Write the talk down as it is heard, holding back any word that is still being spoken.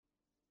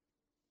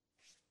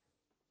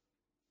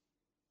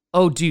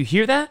Oh, do you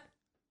hear that?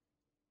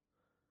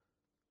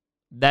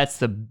 That's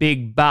the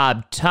Big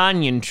Bob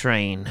Tonyan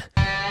train.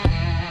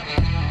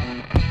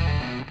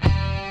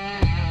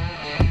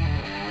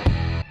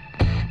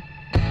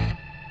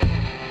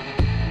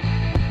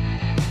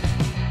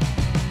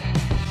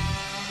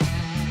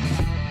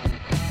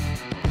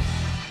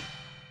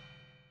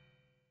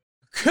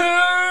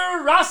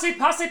 Rossi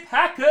Posse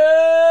Packer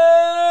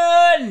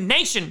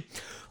Nation.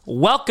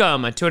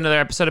 Welcome to another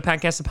episode of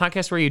Packcast, the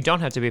podcast where you don't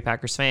have to be a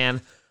Packers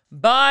fan,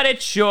 but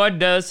it sure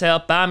does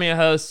help. I'm your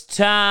host,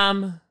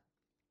 Tom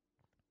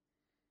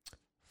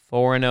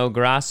 4-0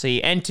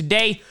 Grassi, and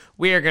today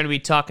we are going to be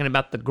talking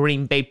about the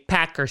Green Bay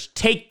Packers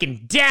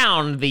taking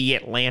down the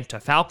Atlanta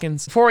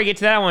Falcons. Before we get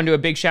to that, I want to do a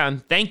big shout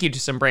and thank you to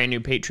some brand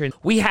new patrons.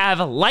 We have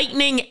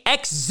Lightning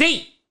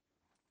XZ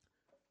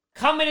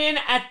coming in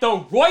at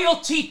the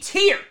royalty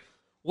tier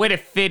with a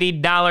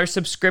 $50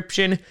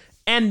 subscription.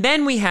 And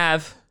then we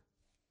have,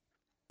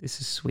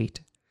 this is sweet,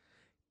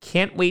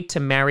 Can't Wait to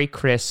Marry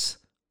Chris,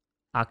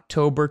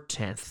 October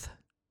 10th,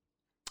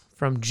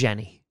 from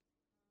Jenny.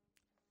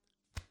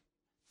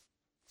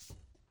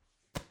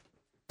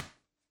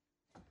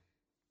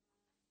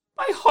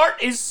 My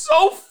heart is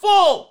so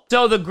full.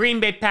 So the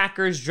Green Bay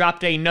Packers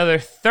dropped another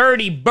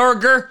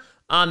 30-burger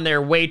on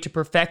their way to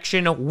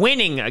perfection,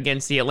 winning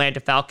against the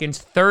Atlanta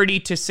Falcons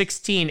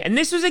 30-16. And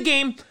this was a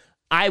game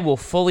I will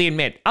fully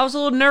admit I was a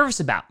little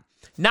nervous about.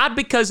 Not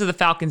because of the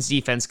Falcons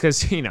defense,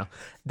 because,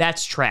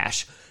 that's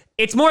trash.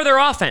 It's more their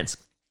offense.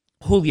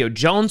 Julio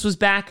Jones was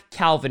back.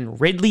 Calvin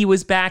Ridley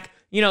was back.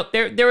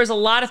 There was a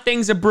lot of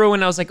things a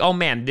brewing. I was like, oh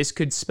man, this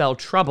could spell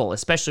trouble,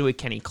 especially with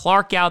Kenny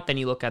Clark out. Then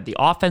you look at the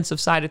offensive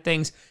side of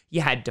things.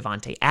 You had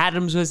Devontae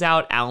Adams was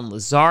out. Allen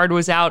Lazard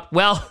was out.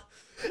 Well,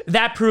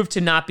 that proved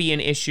to not be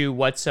an issue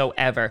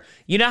whatsoever.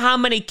 You know how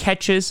many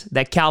catches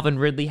that Calvin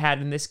Ridley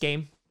had in this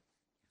game?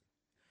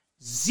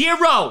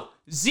 Zero.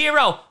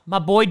 My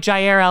boy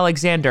Jair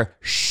Alexander,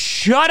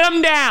 shut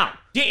him down.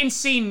 Didn't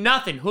see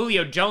nothing.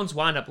 Julio Jones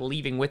wound up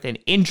leaving with an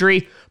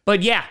injury.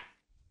 But yeah,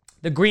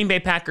 the Green Bay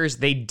Packers,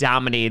 they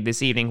dominated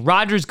this evening.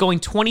 Rodgers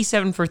going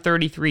 27 for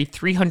 33,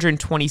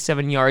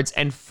 327 yards,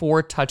 and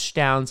 4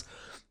 touchdowns.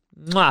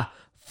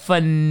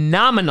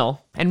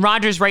 Phenomenal. And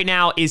Rodgers right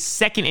now is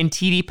second in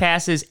TD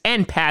passes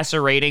and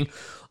passer rating,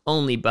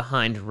 only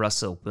behind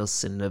Russell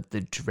Wilson of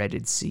the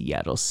dreaded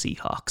Seattle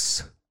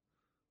Seahawks.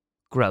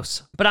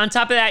 Gross. But on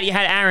top of that, you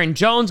had Aaron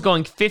Jones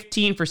going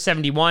 15 for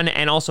 71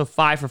 and also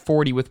 5 for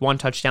 40 with 1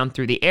 touchdown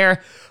through the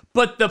air.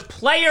 But the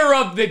player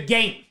of the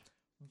game,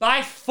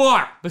 by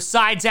far,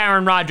 besides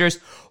Aaron Rodgers,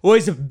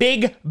 was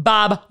Big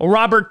Bob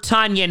Robert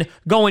Tonyan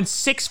going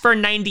 6 for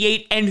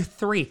 98 and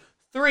 3.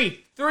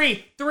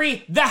 The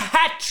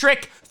hat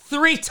trick,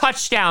 3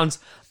 touchdowns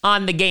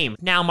on the game.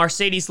 Now,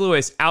 Mercedes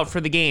Lewis out for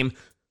the game.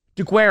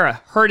 DeGuara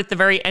hurt at the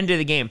very end of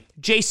the game.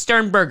 Jay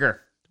Sternberger,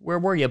 where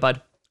were you,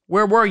 bud?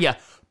 Where were you?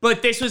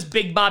 But this was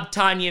Big Bob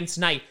Tonyan's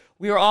night.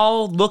 We were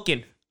all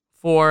looking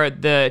for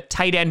the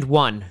tight end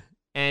one,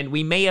 and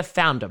we may have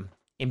found him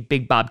in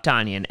Big Bob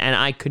Tonyan, and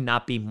I could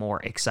not be more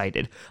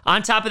excited.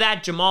 On top of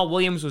that, Jamal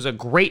Williams was a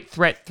great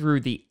threat through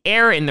the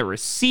air in the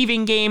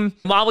receiving game.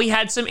 While we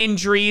had some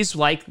injuries,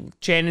 like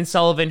Chandon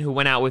Sullivan, who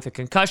went out with a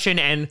concussion,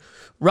 and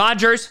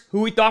Rodgers,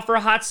 who we thought for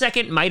a hot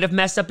second might have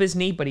messed up his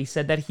knee, but he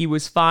said that he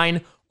was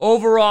fine.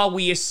 Overall,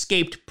 we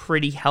escaped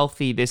pretty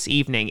healthy this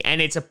evening,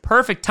 and it's a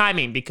perfect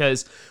timing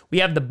because we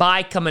have the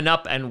bye coming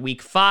up in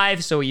week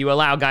 5, so you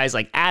allow guys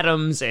like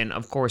Adams and,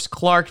 of course,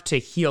 Clark to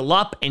heal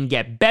up and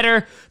get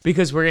better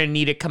because we're going to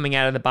need it coming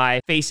out of the bye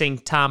facing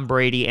Tom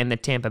Brady and the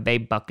Tampa Bay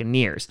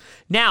Buccaneers.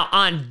 Now,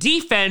 on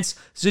defense,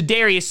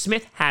 Za'Darius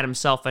Smith had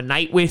himself a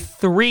night with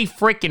 3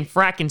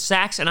 frackin'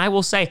 sacks, and I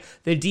will say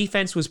the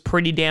defense was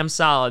pretty damn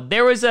solid.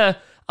 There was a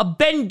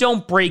bend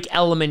don't break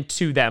element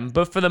to them,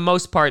 but for the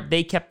most part,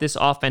 they kept this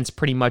offense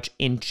pretty much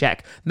in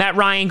check. Matt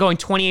Ryan going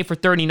 28 for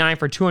 39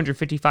 for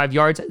 255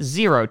 yards,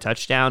 0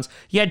 touchdowns.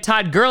 You had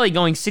Todd Gurley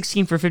going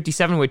 16 for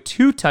 57 with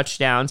 2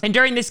 touchdowns. And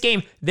during this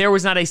game, there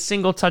was not a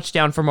single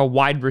touchdown from a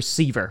wide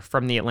receiver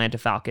from the Atlanta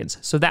Falcons.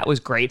 So that was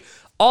great.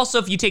 Also,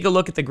 if you take a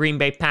look at the Green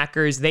Bay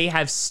Packers, they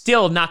have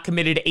still not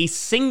committed a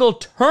single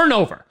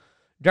turnover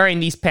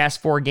during these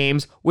past 4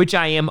 games, which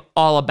I am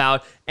all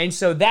about. And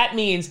so that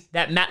means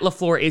that Matt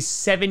LaFleur is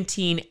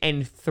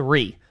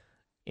 17-3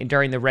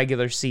 during the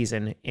regular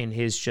season in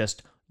his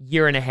just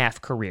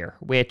year-and-a-half career,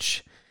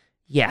 which,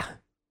 yeah.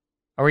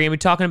 Are we going to be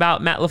talking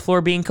about Matt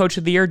LaFleur being coach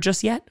of the year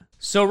just yet?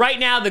 So right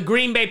now, the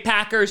Green Bay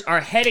Packers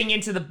are heading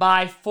into the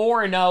bye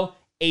 4-0,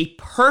 a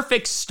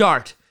perfect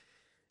start.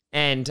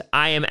 And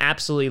I am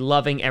absolutely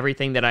loving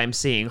everything that I'm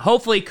seeing.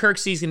 Hopefully,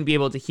 Kirksey's going to be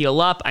able to heal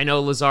up. I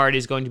know Lazard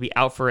is going to be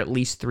out for at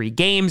least 3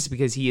 games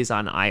because he is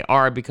on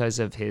IR because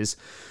of his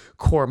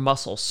core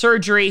muscle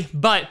surgery.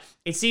 But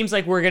it seems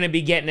like we're going to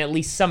be getting at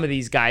least some of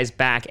these guys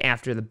back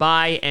after the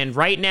bye. And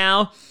right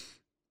now,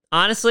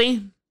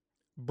 honestly,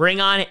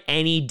 bring on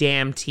any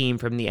damn team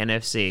from the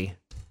NFC.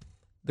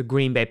 The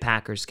Green Bay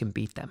Packers can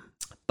beat them.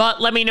 But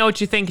let me know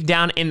what you think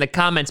down in the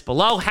comments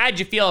below. How'd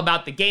you feel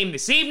about the game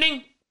this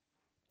evening?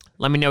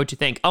 Let me know what you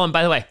think. Oh, and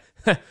by the way,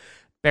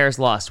 Bears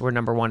lost. We're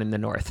number 1 in the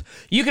North.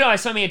 You can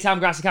always find me at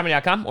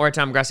TomGrassiComedy.com or at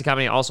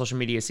TomGrassiComedy, all social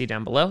media see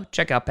down below.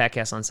 Check out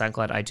podcasts on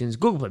SoundCloud, iTunes,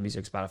 Google Play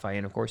Music, Spotify,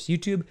 and of course,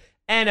 YouTube.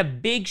 And a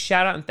big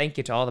shout out and thank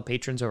you to all the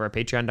patrons over at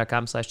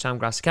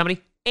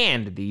patreon.com/TomGrassiComedy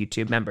and the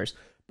YouTube members.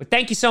 But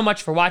thank you so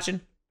much for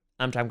watching.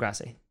 I'm Tom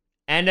Grassi.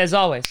 And as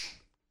always,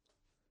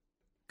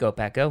 go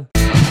Pack Go.